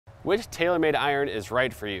Which TaylorMade iron is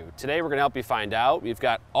right for you? Today we're going to help you find out. We've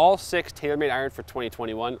got all 6 TaylorMade irons for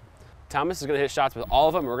 2021. Thomas is going to hit shots with all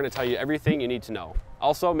of them, and we're going to tell you everything you need to know.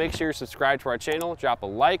 Also, make sure you're subscribed to our channel, drop a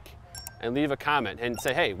like, and leave a comment, and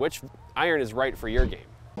say, hey, which iron is right for your game?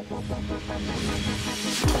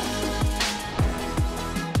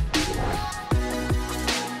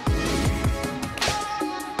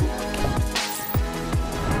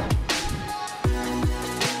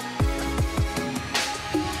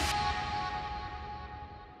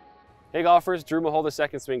 Hey golfers, Drew Mahowald of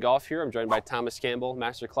Second Swing Golf here. I'm joined by Thomas Campbell,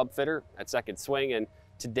 Master Club Fitter at Second Swing, and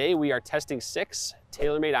today we are testing 6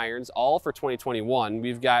 TaylorMade irons, all for 2021.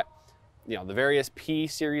 We've got, the various P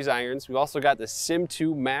series irons. We've also got the Sim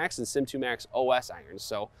 2 Max and Sim 2 Max OS irons.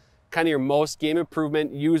 So kind of your most game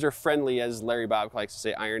improvement, user-friendly, as Larry Bob likes to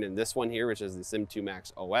say, iron in this one here, which is the Sim 2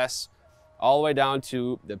 Max OS, all the way down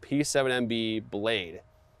to the P7MB Blade.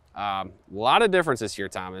 A lot of differences here,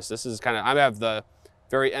 Thomas. This is kind of, I have the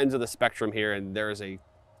very ends of the spectrum here, and there is a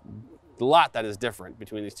lot that is different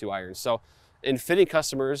between these 2 irons. So in fitting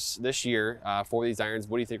customers this year for these irons,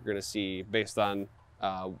 what do you think we're going to see based on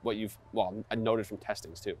what you've noted from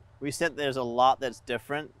testings too? We said there's a lot that's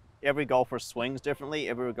different. Every golfer swings differently,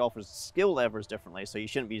 every golfer's skill level is differently, so you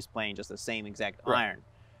shouldn't be just playing just the same exact iron.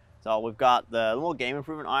 So we've got the little game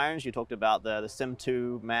improvement irons. You talked about the Sim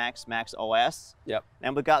 2 Max, Max OS. Yep.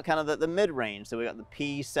 And we've got kind of the mid-range. So we've got the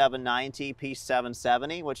P790,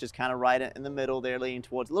 P770, which is kind of right in the middle there, leaning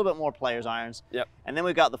towards a little bit more players irons. Yep. And then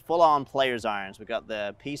we've got the full-on players irons. We've got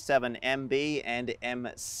the P7MB and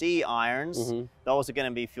MC irons. Mm-hmm. Those are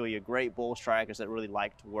going to be for your great ball strikers that really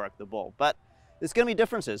like to work the ball. But there's going to be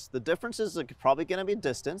differences. The differences are probably going to be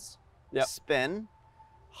distance, spin,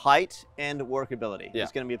 height, and workability.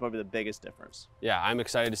 It's going to be probably the biggest difference. Yeah, I'm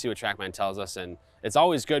excited to see what Trackman tells us, and it's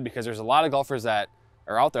always good because there's a lot of golfers that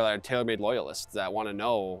are out there that are TaylorMade loyalists that want to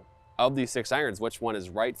know of these 6 irons which one is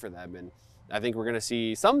right for them. And I think we're going to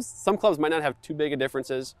see some clubs might not have too big of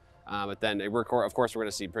differences, but then of course we're going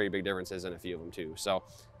to see pretty big differences in a few of them too. So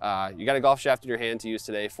you got a golf shaft in your hand to use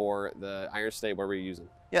today for the irons today. What were you using?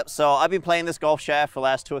 Yep, so I've been playing this golf shaft for the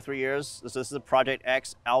last 2 or 3 years. This is a Project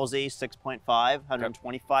X LZ 6.5,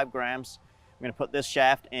 125 grams. I'm going to put this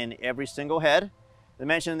shaft in every single head. They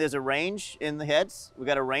mentioned there's a range in the heads. We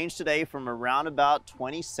got a range today from around about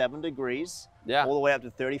 27 degrees all the way up to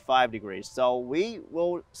 35 degrees. So we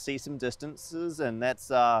will see some distances, and let's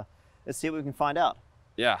see what we can find out.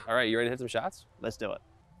 Yeah, all right, you ready to hit some shots? Let's do it.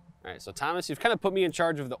 All right, so Thomas, you've kind of put me in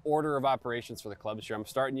charge of the order of operations for the club this year. I'm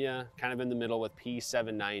starting you kind of in the middle with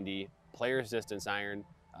P790, player's distance iron.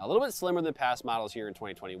 A little bit slimmer than past models here in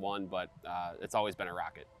 2021, but it's always been a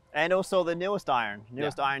rocket. And also the newest iron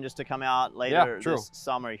just to come out later this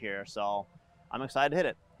summer here. So I'm excited to hit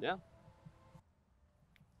it. Yeah.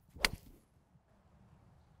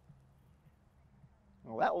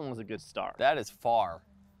 Well, that one was a good start. That is far.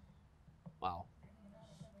 Wow.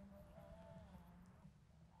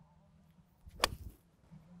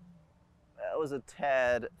 That was a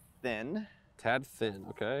tad thin. Tad thin,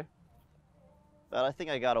 okay. But I think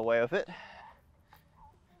I got away with it.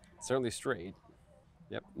 Certainly straight.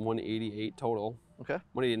 Yep, 188 total. Okay.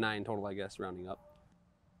 189 total, I guess, rounding up.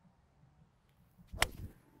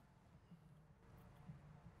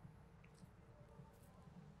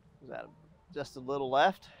 Is that just a little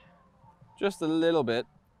left? Just a little bit.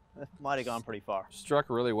 It might have gone pretty far. Struck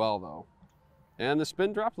really well, though. And the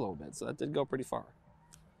spin dropped a little bit, so that did go pretty far.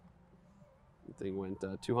 The thing went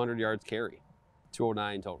 200 yards carry,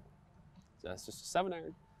 209 total. So that's just a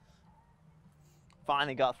 7-iron.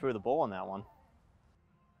 Finally got through the ball on that one.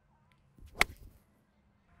 It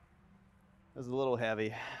was a little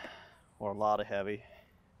heavy, or a lot of heavy.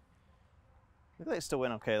 I think they still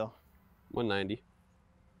went okay though. 190.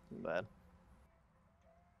 Not bad.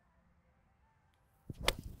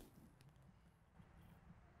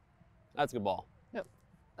 That's a good ball. Yep,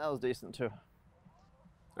 that was decent too.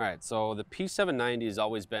 All right, so the P790 has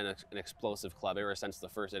always been an explosive club ever since the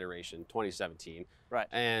first iteration, 2017. Right.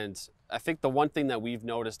 And I think the one thing that we've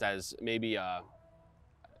noticed as maybe a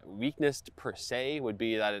weakness per se would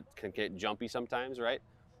be that it can get jumpy sometimes, right?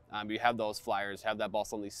 You have those flyers, have that ball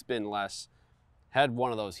suddenly spin less. Had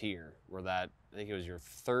one of those here where that, I think it was your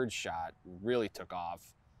 3rd shot, really took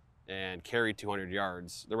off and carried 200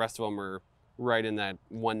 yards. The rest of them were right in that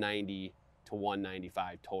 190 to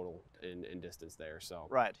 195 total in distance there. So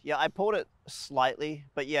right, yeah, I pulled it slightly,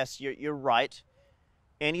 but yes, you're right.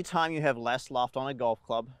 Anytime you have less loft on a golf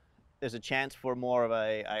club, there's a chance for more of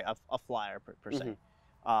a flyer per se.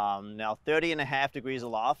 Now 30.5 degrees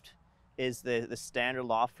aloft is the standard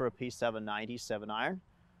loft for a P790 7-iron,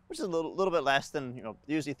 which is a little bit less than,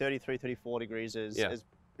 usually 33, 34 degrees is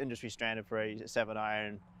industry standard for a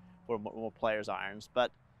 7-iron for more players' irons.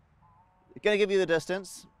 But it's going to give you the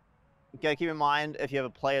distance. You got to keep in mind if you have a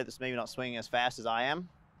player that's maybe not swinging as fast as I am,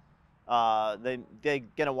 they're going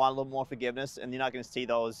to want a little more forgiveness, and you're not going to see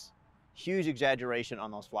those huge exaggeration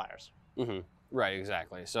on those flyers. Right,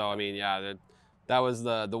 exactly. So I mean, yeah, that was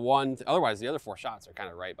the one. Otherwise, the other 4 shots are kind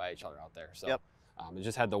of right by each other out there. So it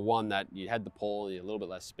just had the one that you had the pull, a little bit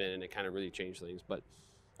less spin, and it kind of really changed things. But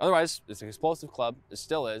otherwise, it's an explosive club. It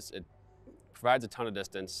still is. It provides a ton of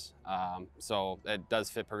distance, so it does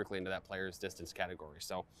fit perfectly into that player's distance category.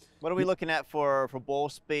 So what are we looking at for ball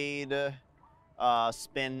speed,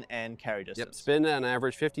 spin, and carry distance? Yep, spin on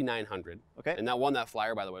average 5,900. Okay. And that one, that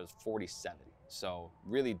flyer, by the way, was 47. So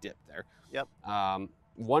really dipped there. Yep.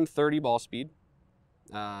 130 ball speed.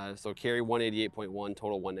 So carry 188.1,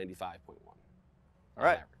 total 195.1. All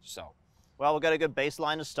right. Average, so. Well, we've got a good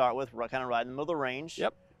baseline to start with. We're kind of right in the middle of the range.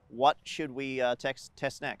 Yep. What should we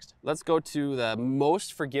test next? Let's go to the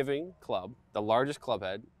most forgiving club, the largest club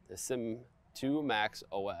head, the Sim 2 Max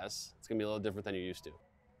OS. It's going to be a little different than you're used to.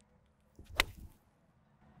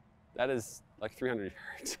 That is like 300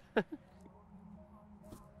 yards.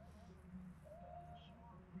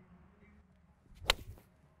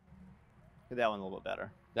 That one a little bit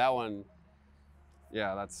better. That one,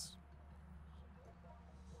 yeah,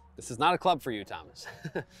 this is not a club for you, Thomas.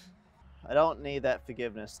 I don't need that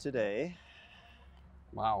forgiveness today.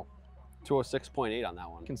 Wow, 206.8 on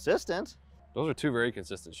that one. Consistent. Those are 2 very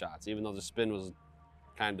consistent shots, even though the spin was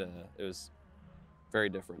it was very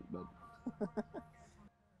different, but.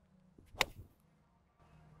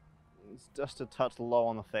 It's just a touch low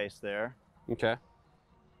on the face there. Okay.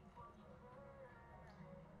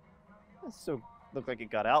 It still looked like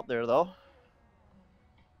it got out there though.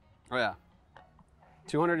 Oh yeah.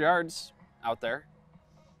 200 yards out there.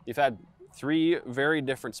 You've had 3 very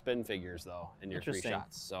different spin figures though in your 3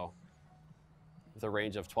 shots. So with a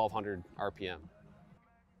range of 1,200 RPM.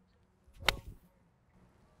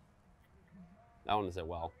 That one is it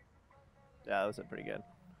well. Yeah, that was pretty good.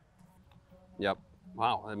 Yep.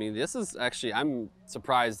 Wow. I mean, this is actually, I'm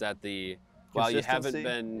surprised at while you haven't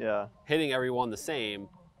been hitting everyone the same,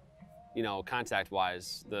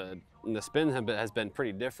 contact-wise, the spin has been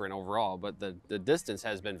pretty different overall, but the distance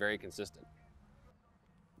has been very consistent.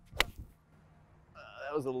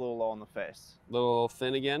 That was a little low on the face. A little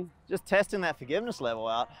thin again. Just testing that forgiveness level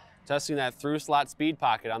out. Testing that through slot speed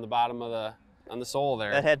pocket on the bottom of on the sole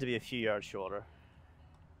there. That had to be a few yards shorter.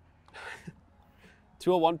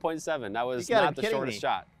 201.7. That was not the shortest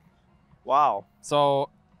shot. Wow. So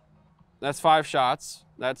that's 5 shots.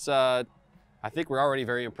 That's I think we're already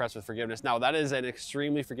very impressed with forgiveness. Now that is an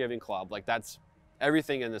extremely forgiving club. Like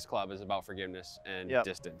everything in this club is about forgiveness and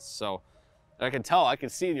distance. So I can tell, I can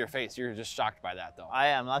see in your face, you're just shocked by that though. I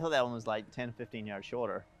am. I thought that one was like 10, 15 yards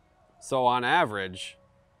shorter. So on average,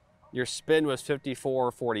 your spin was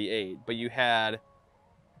 54.48, but you had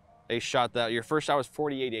a shot your first shot was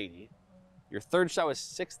 48.80. Your third shot was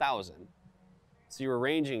 6,000. So you were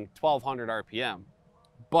ranging 1,200 RPM,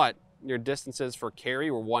 but your distances for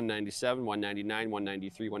carry were 197, 199,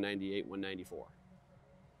 193, 198, 194.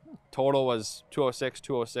 Total was 206,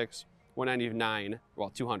 206, 199, well,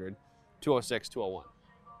 200, 206, 201.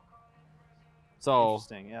 So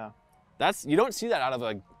interesting, yeah. You don't see that out of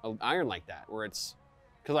an iron like that, where it's,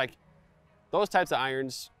 because like those types of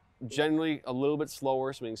irons, generally a little bit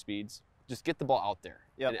slower swing speeds, just get the ball out there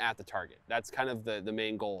and at the target. That's kind of the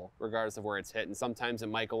main goal, regardless of where it's hit. And sometimes it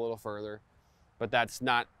might go a little further, but that's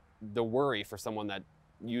not the worry for someone that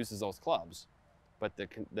uses those clubs. But the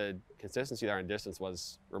consistency there in distance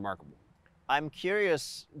was remarkable. I'm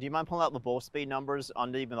curious, do you mind pulling out the ball speed numbers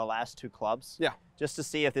on even the last 2 clubs? Yeah. Just to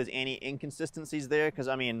see if there's any inconsistencies there, because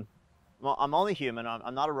I mean, well, I'm only human,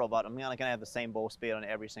 I'm not a robot. I'm not gonna have the same ball speed on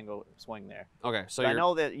every single swing there. Okay, so I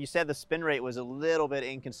know that you said the spin rate was a little bit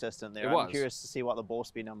inconsistent there. I'm curious to see what the ball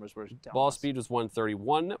speed numbers were. Ball speed was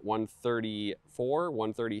 131, 134,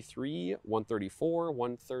 133, 134,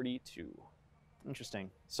 132.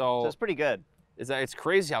 Interesting. So it's pretty good. It's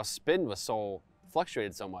crazy how spin was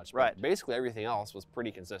fluctuated so much. But basically everything else was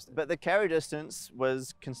pretty consistent. But the carry distance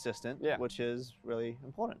was consistent, which is really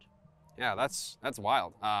important. Yeah, that's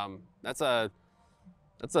wild. I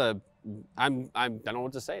don't know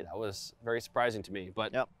what to say. That was very surprising to me.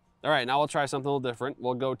 But all right, now we'll try something a little different.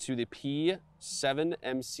 We'll go to the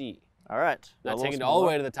P7MC. All right. Not taking it all the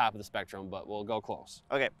way to the top of the spectrum, but we'll go close.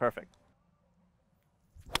 Okay, perfect.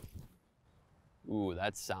 Ooh,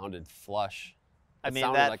 that sounded flush. That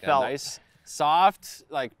sounded that like felt a nice, soft,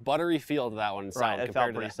 like buttery feel to that one. It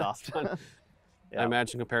felt pretty soft. I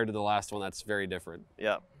imagine compared to the last one, that's very different.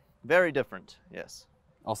 Yeah, very different. Yes.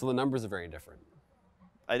 Also, the numbers are very different.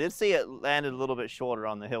 I did see it landed a little bit shorter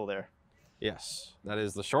on the hill there. Yes, that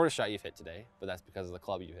is the shortest shot you've hit today, but that's because of the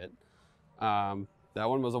club you hit. That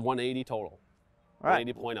one was a 180 total. All right.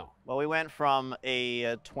 180.0. Well, we went from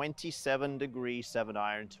a 27-degree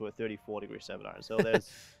 7-iron to a 34-degree 7-iron. So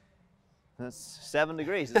that's 7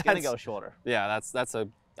 degrees. It's going to go shorter. Yeah, that's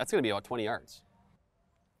going to be about 20 yards.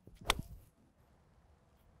 I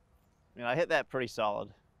mean, I hit that pretty solid.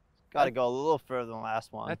 Got to go a little further than the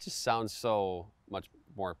last one. That just sounds so much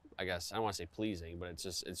more, I guess, I don't want to say pleasing, but it's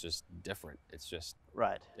just different. It's just,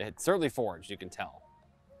 right. It's certainly forged, you can tell.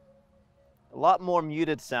 A lot more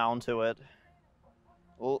muted sound to it.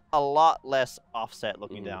 A lot less offset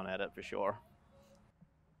looking down at it for sure.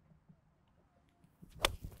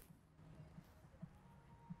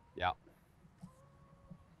 Yeah.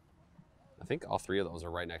 I think all three of those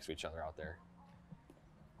are right next to each other out there.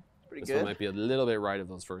 Pretty this good. One might be a little bit right of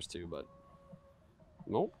those first two, but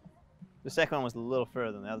nope. The second one was a little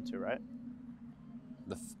further than the other two, right?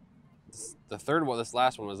 The third one, this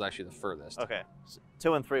last one was actually the furthest. Okay, so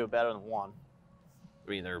 2 and 3 were better than 1. I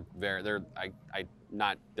mean, they're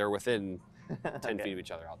within 10 feet of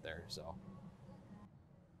each other out there, so.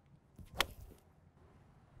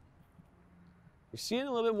 You're seeing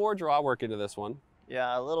a little bit more draw work into this one.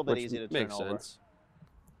 Yeah, a little bit easy to turn over. Makes sense.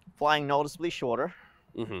 Flying noticeably shorter.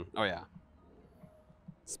 Oh yeah.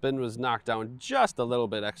 Spin was knocked down just a little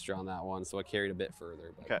bit extra on that one, so it carried a bit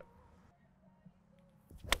further. But. Okay.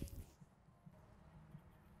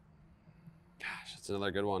 Gosh, that's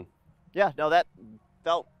another good one. Yeah, no, that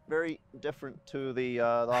felt very different to the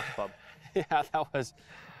off club. Yeah, that was,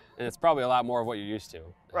 and it's probably a lot more of what you're used to.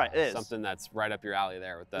 Right, it is. Something that's right up your alley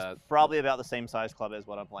there with the. It's probably about the same size club as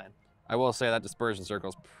what I'm playing. I will say that dispersion circle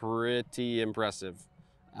is pretty impressive.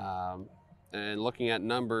 And looking at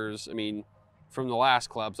numbers, I mean, from the last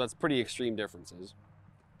clubs, that's pretty extreme differences.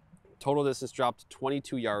 Total distance dropped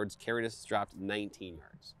 22 yards, carry distance dropped 19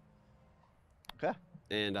 yards. Okay.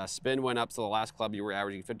 And spin went up, so the last club you were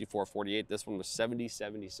averaging 54.48. This one was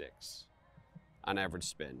 70.76 on average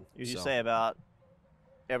spin. Usually say about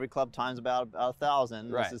every club times about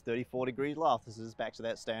 1,000. Right. This is 34 degrees loft. This is back to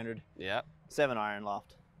that standard 7-iron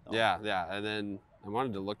loft. Oh. Yeah. And then I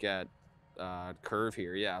wanted to look at curve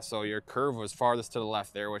here. Yeah, so your curve was farthest to the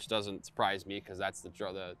left there, which doesn't surprise me because that's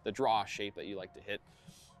the draw shape that you like to hit.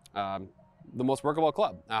 The most workable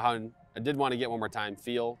club. I did want to get one more time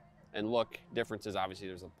feel and look differences. Obviously,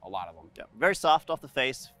 there's a lot of them. Yeah, very soft off the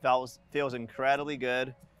face. Feels incredibly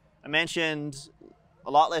good. I mentioned a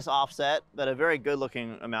lot less offset, but a very good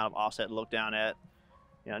looking amount of offset to look down at.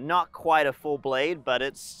 You know, not quite a full blade, but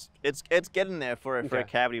it's getting there for a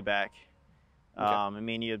cavity back. Okay. I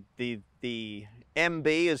mean, the MB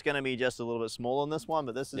is going to be just a little bit smaller than this one,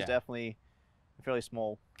 but this is definitely a fairly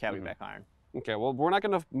small cavity back iron. Okay, well, we're not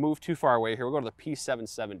going to move too far away here. We'll go to the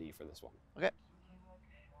P770 for this one. Okay.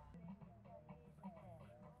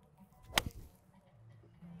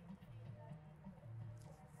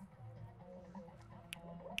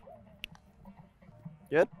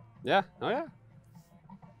 Good? Yeah, oh yeah.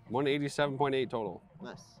 187.8 total.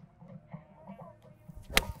 Nice.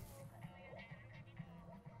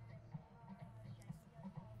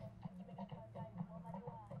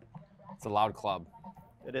 It's a loud club.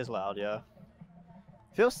 It is loud, yeah.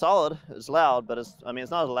 Feels solid. It's loud, but it's not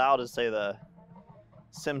as loud as, say, the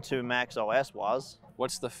Sim 2 Max OS was.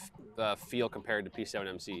 What's the feel compared to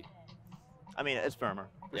P7MC? I mean, it's firmer.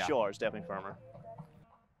 For sure, it's definitely firmer.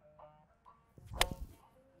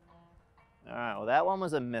 All right, well, that one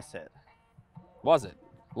was a miss hit. Was it?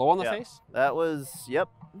 Low on the face? That was, yep,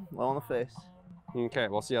 low on the face. Okay,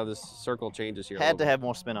 we'll see how this circle changes here. Had to have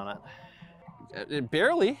more spin on it.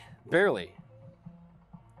 Barely.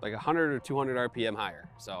 Like 100 or 200 RPM higher.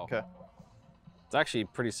 So it's actually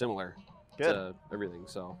pretty similar to everything.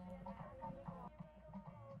 So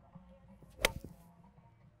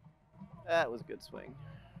that was a good swing.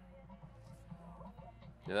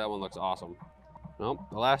 Yeah, that one looks awesome. Well,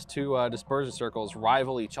 the last two dispersion circles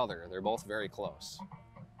rival each other. They're both very close.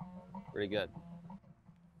 Pretty good.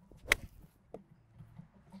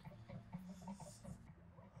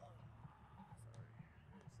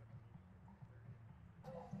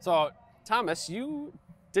 So, Thomas, you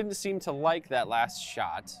didn't seem to like that last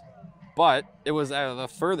shot, but it was the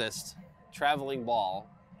furthest traveling ball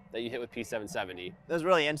that you hit with P770. That was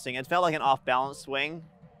really interesting. It felt like an off-balance swing,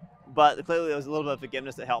 but clearly there was a little bit of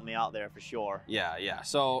forgiveness that helped me out there for sure. Yeah.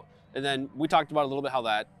 So, and then we talked about a little bit how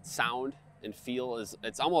that sound and feel is,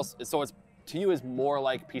 it's to you is more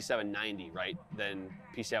like P790, right, than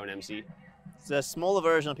P7MC? It's a smaller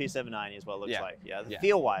version of P790 is what it looks like. Yeah,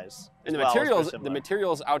 feel-wise. And the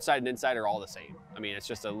materials outside and inside are all the same. I mean, it's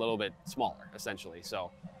just a little bit smaller, essentially.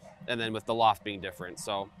 So, and then with the loft being different.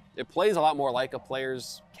 So it plays a lot more like a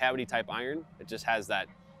player's cavity type iron. It just has that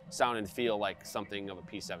sound and feel like something of a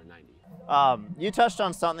P790. You touched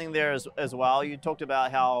on something there as well. You talked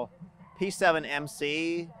about how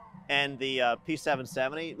P7MC and the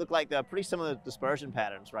P770 look like they're pretty similar dispersion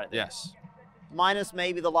patterns right there. Yes. Minus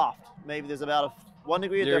maybe the loft. Maybe there's about a 1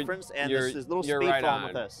 degree of difference, and there's little speed foam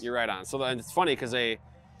with this. You're right on. So and it's funny because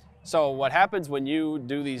so what happens when you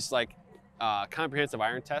do these like comprehensive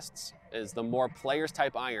iron tests is the more players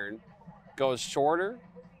type iron goes shorter,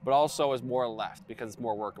 but also is more left because it's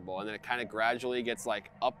more workable, and then it kind of gradually gets like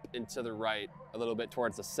up and to the right a little bit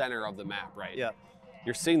towards the center of the map, right? Yeah.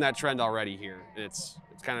 You're seeing that trend already here. It's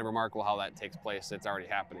kind of remarkable how that takes place. It's already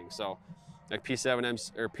happening. So like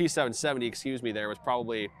P770, excuse me, there was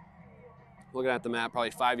probably, looking at the map,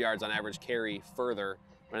 probably 5 yards on average carry further,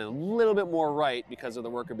 and a little bit more right because of the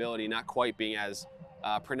workability not quite being as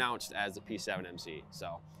pronounced as the P7MC.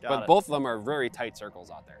 So, but both of them are very tight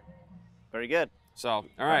circles out there. Very good. So, all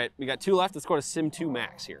right, we got 2 left. Let's go to Sim 2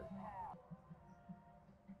 Max here.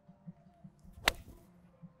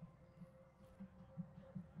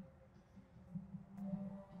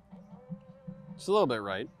 Just a little bit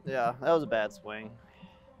right. Yeah, that was a bad swing.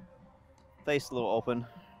 Face a little open.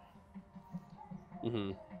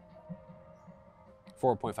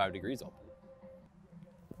 4.5 degrees open.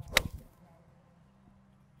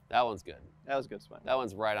 That one's good. That was a good swing. That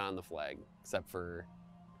one's right on the flag, except for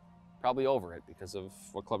probably over it because of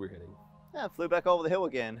what club you're hitting. Yeah, flew back over the hill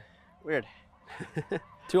again. Weird.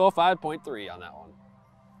 205.3 on that one.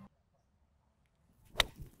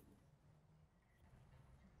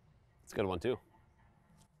 It's a good one too.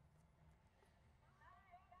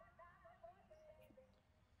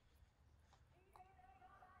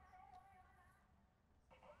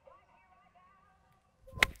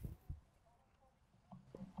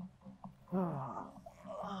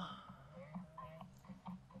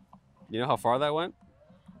 You know how far that went?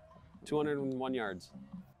 201 yards.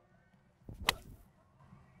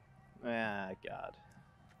 Ah, God.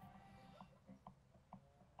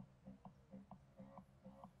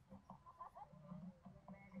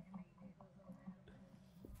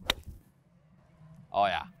 Oh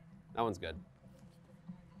yeah, that one's good.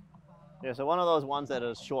 Yeah, so one of those ones that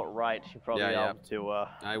is short right, you probably have to...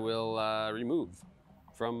 I will remove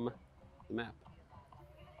from the map.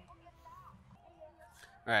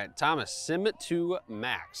 All right, Thomas, Sim 2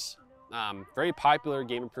 Max. Very popular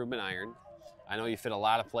game improvement iron. I know you fit a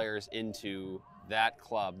lot of players into that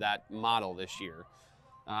club, that model this year.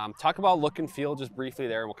 Talk about look and feel just briefly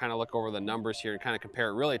there, and we'll kind of look over the numbers here and kind of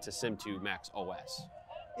compare it really to Sim 2 Max OS.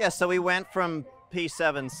 Yeah, so we went from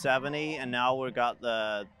P770 and now we've got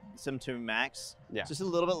the Sim 2 Max. Yeah. Just a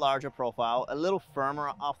little bit larger profile, a little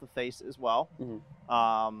firmer off the face as well.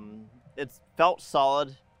 It felt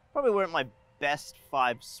solid. Probably weren't my best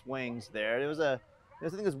 5 swings there. I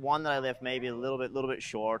think there's one that I left maybe a little bit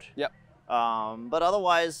short. Yep. But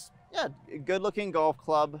otherwise, yeah, good looking golf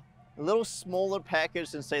club. A little smaller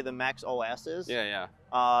package than say the Max OS is. Yeah, yeah.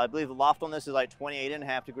 I believe the loft on this is like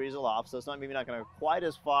 28.5 degrees of loft, so it's maybe not going to go quite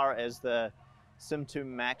as far as the Sim 2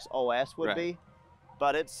 Max OS would be,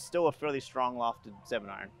 but it's still a fairly strong lofted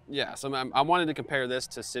 7-iron. Yeah, so I wanted to compare this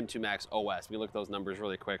to Sim 2 Max OS. We look at those numbers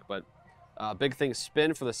really quick, but big thing,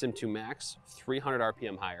 spin for the Sim 2 Max, 300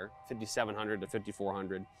 RPM higher, 5,700 to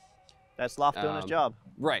 5,400. That's loft doing its job.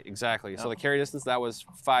 Right, exactly. Yep. So the carry distance, that was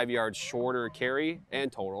 5 yards shorter carry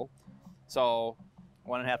and total. So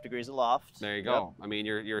 1.5 degrees of loft. There you go. Yep. I mean,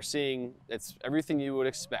 you're seeing, it's everything you would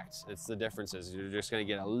expect. It's the differences. You're just going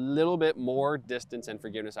to get a little bit more distance and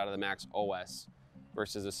forgiveness out of the Max OS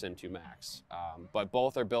versus the Sim 2 Max. But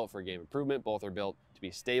both are built for game improvement. Both are built to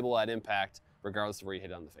be stable at impact, regardless of where you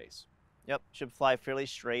hit it on the face. Yep, should fly fairly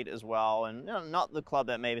straight as well, and not the club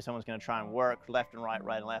that maybe someone's going to try and work left and right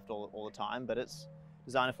and left all the time, but it's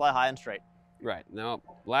designed to fly high and straight. Right. Now,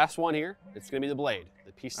 last one here, it's going to be the blade,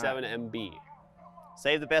 the P7MB.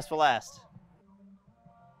 Save the best for last.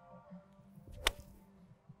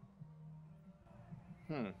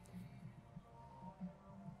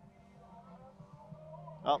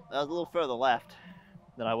 Oh, that was a little further left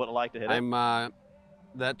than I would have liked to hit it.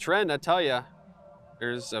 That trend, I tell you,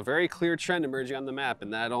 there's a very clear trend emerging on the map,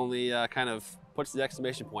 and that only kind of puts the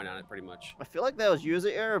exclamation point on it pretty much. I feel like that was user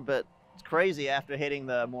error, but it's crazy after hitting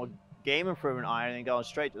the more game improvement iron and going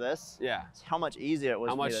straight to this. Yeah. It's how much easier it was.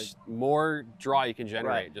 How much more draw you can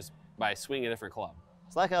generate just by swinging a different club.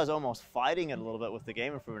 It's like I was almost fighting it a little bit with the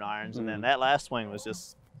game improvement irons, and then that last swing was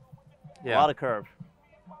just a lot of curve.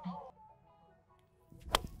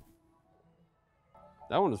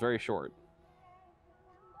 That one was very short.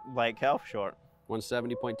 Like how short?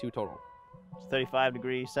 170.2 total. 35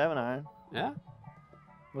 degree 7-iron. Yeah.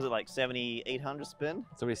 Was it like 7,800 spin?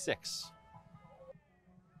 76.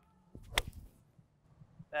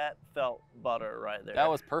 That felt butter right there. That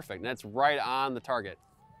was perfect. And that's right on the target.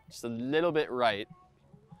 Just a little bit right.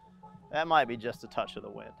 That might be just a touch of the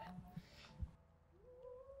wind.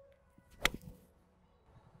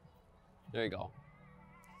 There you go.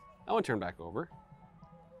 That one turned back over.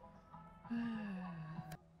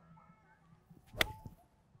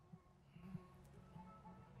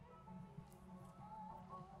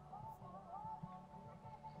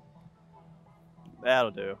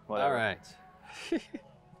 That'll do. Whatever. All right.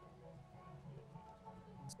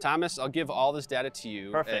 Thomas, I'll give all this data to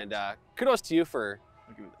you. Perfect. And kudos to you for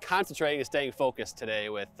concentrating and staying focused today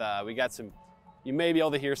with, we got some, you may be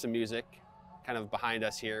able to hear some music kind of behind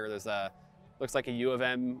us here. There's a, looks like a U of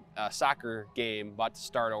M soccer game about to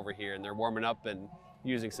start over here, and they're warming up and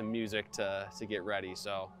using some music to get ready.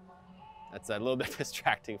 So that's a little bit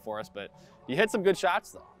distracting for us, but you hit some good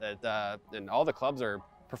shots though. That, and all the clubs are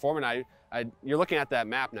performing. You're looking at that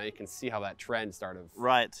map now, you can see how that trend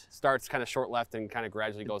starts kind of short left and kind of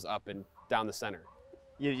gradually goes up and down the center.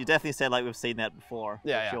 You definitely said like we've seen that before,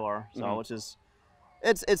 yeah, for sure. So which is,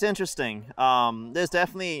 it's interesting. There's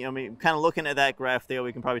definitely, I mean, kind of looking at that graph there,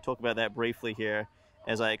 we can probably talk about that briefly here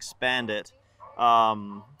as I expand it.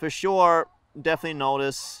 For sure, definitely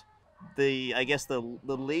notice the, I guess the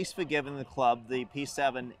least forgiving the club, the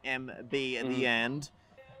P7MB at the end.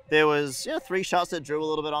 There was 3 shots that drew a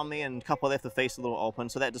little bit on me and a couple left the face a little open.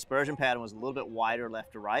 So that dispersion pattern was a little bit wider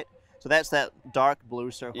left to right. So that's that dark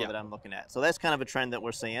blue circle that I'm looking at. So that's kind of a trend that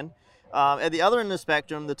we're seeing. At the other end of the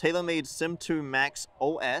spectrum, the TaylorMade Sim 2 Max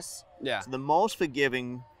OS, so the most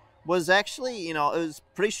forgiving, was actually, it was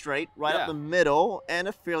pretty straight right up the middle and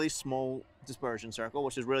a fairly small dispersion circle,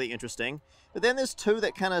 which is really interesting. But then there's 2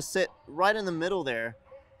 that kind of sit right in the middle there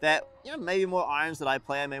that, maybe more irons that I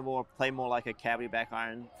play. I may play more like a cavity back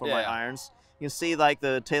iron for my irons. You can see like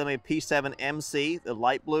the TaylorMade P7MC, the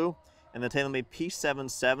light blue, and the TaylorMade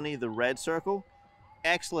P770, the red circle.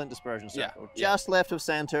 Excellent dispersion circle. Just left of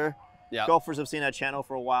center. Golfers have seen our channel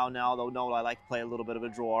for a while now. They'll know I like to play a little bit of a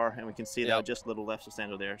drawer, and we can see that just a little left of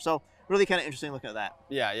center there. So really kind of interesting looking at that.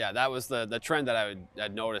 Yeah, that was the trend that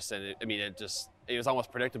I'd noticed, and it was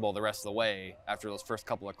almost predictable the rest of the way after those first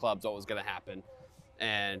couple of clubs what was going to happen.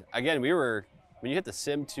 And again, when you hit the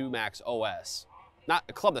Sim 2 Max OS, not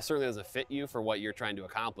a club that certainly doesn't fit you for what you're trying to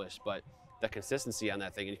accomplish, but the consistency on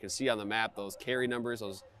that thing, and you can see on the map those carry numbers,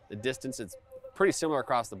 the distance, it's pretty similar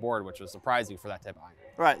across the board, which was surprising for that type of iron.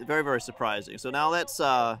 Right, very, very surprising. So now let's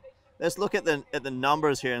look at the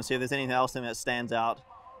numbers here and see if there's anything else that stands out.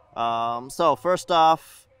 So first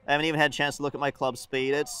off, I haven't even had a chance to look at my club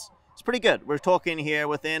speed. It's pretty good. We're talking here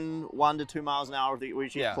within 1 to 2 miles an hour of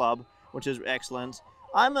each club, which is excellent.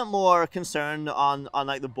 I'm more concerned on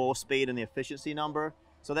like the ball speed and the efficiency number.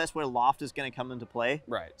 So that's where loft is going to come into play.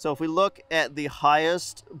 Right. So if we look at the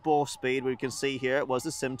highest ball speed, we can see here it was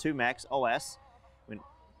the Sim 2 Max OS. I mean,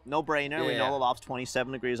 no brainer. We know the loft's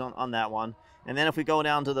 27 degrees on that one. And then if we go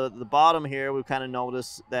down to the bottom here, we kind of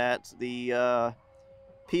notice that the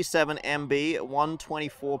P7MB at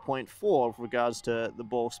 124.4 with regards to the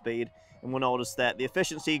ball speed. And we'll notice that the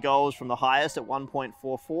efficiency goes from the highest at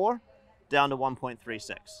 1.44 down to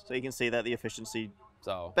 1.36. So you can see that the efficiency,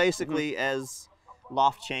 basically as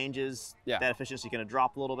loft changes, that efficiency is going to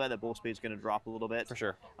drop a little bit, that ball speed is going to drop a little bit. For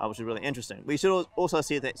sure. Which is really interesting. We should also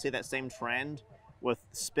see that same trend with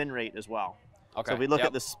spin rate as well. Okay. So if we look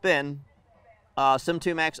at the spin, Sim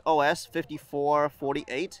 2 Max OS,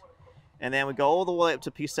 54.48. And then we go all the way up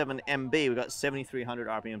to P7MB, we got 7,300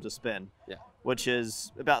 RPMs of spin. Which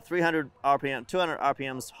is about 200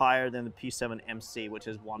 RPMs higher than the P7MC, which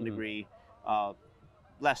is 1 degree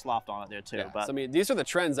less loft on it there too. But so, I mean, these are the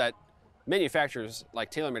trends that manufacturers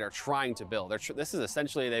like TaylorMade are trying to build. This is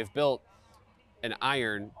essentially, they've built an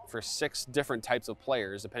iron for 6 different types of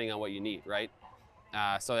players, depending on what you need, right?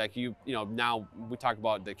 So like now we talk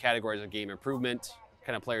about the categories of game improvement,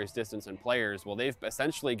 kind of players, distance, and players. Well, they've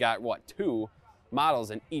essentially got, 2 models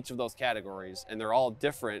in each of those categories, and they're all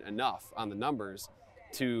different enough on the numbers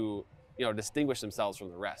to distinguish themselves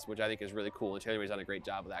from the rest, which I think is really cool, and TaylorMade's done a great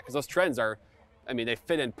job of that, because those trends are, I mean, they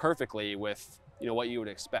fit in perfectly with what you would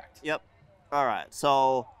expect. Yep. All right,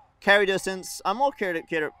 so carry distance, I'm more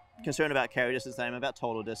concerned about carry distance than I am about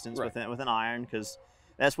total distance with an iron, because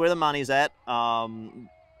that's where the money's at. I'm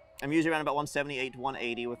usually around about 178 to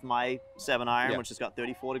 180 with my 7-iron, which has got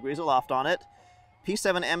 34 degrees of loft on it.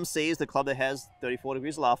 P7MC is the club that has 34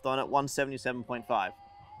 degrees of loft on it, 177.5.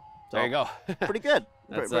 So there you go. pretty good.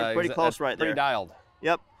 Pretty close right there. Pretty dialed.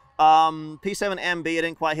 Yep. P7MB, I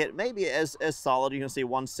didn't quite hit. Maybe as solid. You can see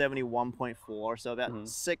 171.4, so about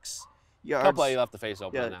 6 yards. Couple you left the face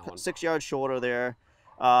open on that one. 6 yards shorter there.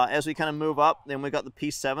 As we kind of move up, then we got the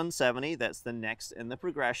P770. That's the next in the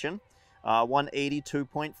progression.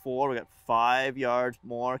 182.4. We got 5 yards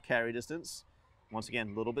more carry distance. Once again,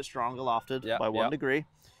 a little bit stronger lofted by 1 degree.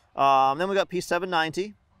 Then we got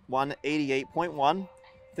P790, 188.1.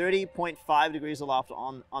 30.5 degrees aloft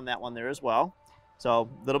on that one there as well. So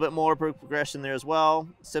a little bit more progression there as well.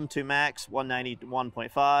 Sim 2 Max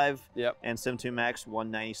 191.5. Yep. And Sim 2 Max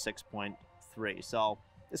 196.3. So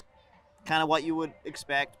it's kind of what you would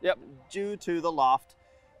expect. Yep. Due to the loft.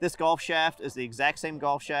 This golf shaft is the exact same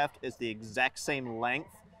golf shaft. It's the exact same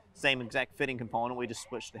length, same exact fitting component. We just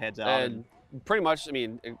switched the heads out. And pretty much, I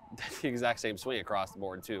mean, the exact same swing across the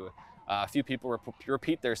board too. A few people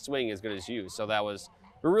repeat their swing as good as you. So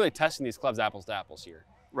we're really testing these clubs apples to apples here.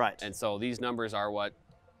 Right. And so these numbers are what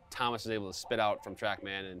Thomas is able to spit out from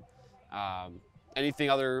Trackman. And anything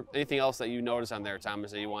else that you notice on there,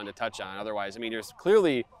 Thomas, that you wanted to touch on? Otherwise, I mean, there's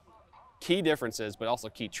clearly key differences, but also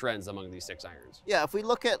key trends among these 6 irons. Yeah, if we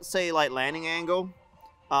look at, say, like landing angle,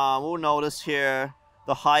 we'll notice here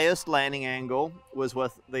the highest landing angle was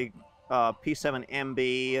with the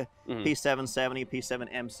P7MB, P770,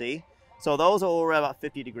 P7MC. So those are all around about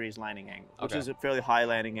 50 degrees landing angle, which is a fairly high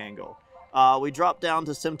landing angle. We dropped down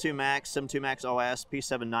to Sim 2 Max, Sim 2 Max OS,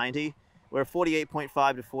 P790. We're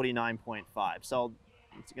 48.5 to 49.5. So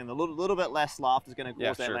it's again a little bit less loft is going to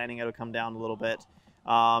cause that landing angle to come down a little bit.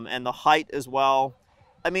 And the height as well.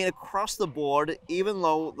 I mean, across the board, even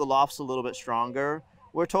though the loft's a little bit stronger,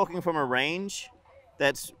 we're talking from a range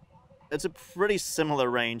it's a pretty similar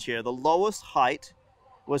range here. The lowest height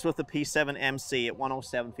was with the P7MC at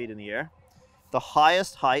 107 feet in the air. The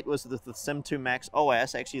highest height was the Sim 2 Max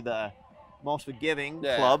OS, actually the most forgiving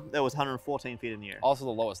club, that was 114 feet in the air. Also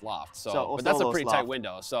the lowest loft. But that's a pretty tight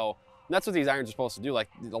window. So that's what these irons are supposed to do. Like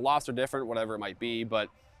the lofts are different, whatever it might be, but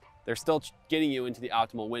they're still getting you into the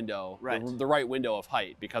optimal window, the right window of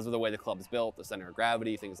height because of the way the club is built, the center of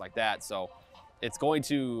gravity, things like that. So it's going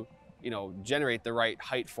to, generate the right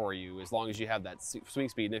height for you as long as you have that swing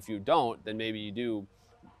speed. And if you don't, then maybe you do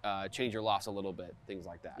change your lofts a little bit, things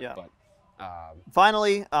like that. Yeah. But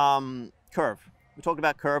finally, curve. We talked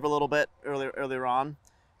about curve a little bit earlier on.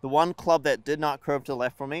 The one club that did not curve to the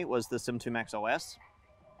left for me was the Sim 2 Max OS.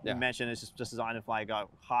 You mentioned it's just designed to fly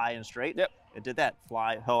high and straight. Yep. It did that,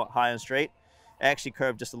 fly high and straight. It actually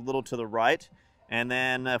curved just a little to the right. And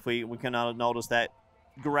then if we can notice that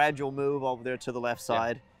gradual move over there to the left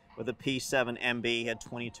side with the P7MB had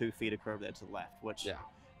 22 feet of curve there to the left, which a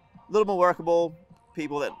little more workable.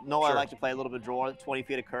 People that know I like to play a little bit of draw, 20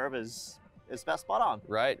 feet of curve is about spot on.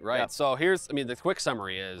 Right. Yep. So the quick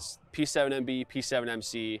summary is P7MB,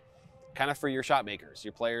 P7MC, kind of for your shot makers,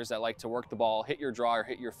 your players that like to work the ball, hit your draw or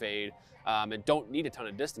hit your fade, and don't need a ton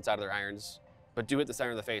of distance out of their irons, but do hit the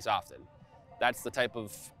center of the face often. That's the type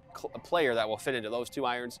of player that will fit into those 2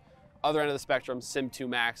 irons. Other end of the spectrum, Sim 2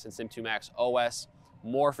 Max and Sim 2 Max OS,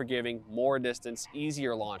 more forgiving, more distance,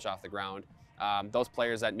 easier launch off the ground. Those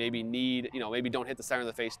players that maybe maybe don't hit the center of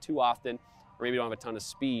the face too often, or maybe don't have a ton of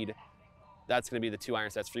speed, that's going to be the 2 iron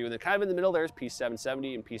sets for you. And then kind of in the middle, there's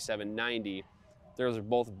P770 and P790. Those are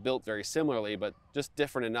both built very similarly, but just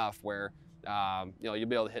different enough where you'll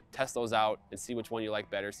be able to test those out and see which one you like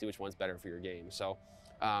better, see which one's better for your game. So,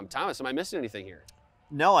 Thomas, am I missing anything here?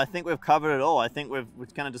 No, I think we've covered it all. I think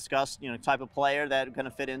we've kind of discussed, type of player that kind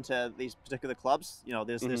of fit into these particular clubs.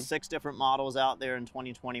 There's 6 different models out there in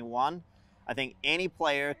 2021. I think any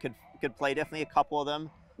player could play definitely a couple of them.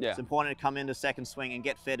 Yeah. It's important to come into second swing and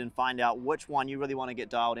get fit and find out which one you really want to get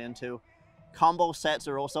dialed into. Combo sets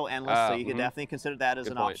are also endless, so you can definitely consider that as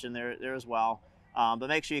an option there as well. But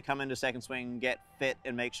make sure you come into second swing, get fit,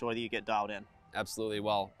 and make sure that you get dialed in. Absolutely.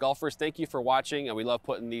 Well, golfers, thank you for watching, and we love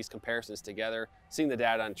putting these comparisons together, seeing the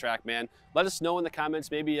data on Trackman. Let us know in the comments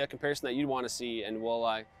maybe a comparison that you'd want to see, and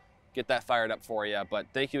we'll get that fired up for you. But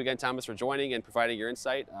thank you again, Thomas, for joining and providing your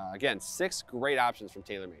insight. Again, 6 great options from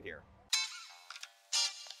TaylorMade here.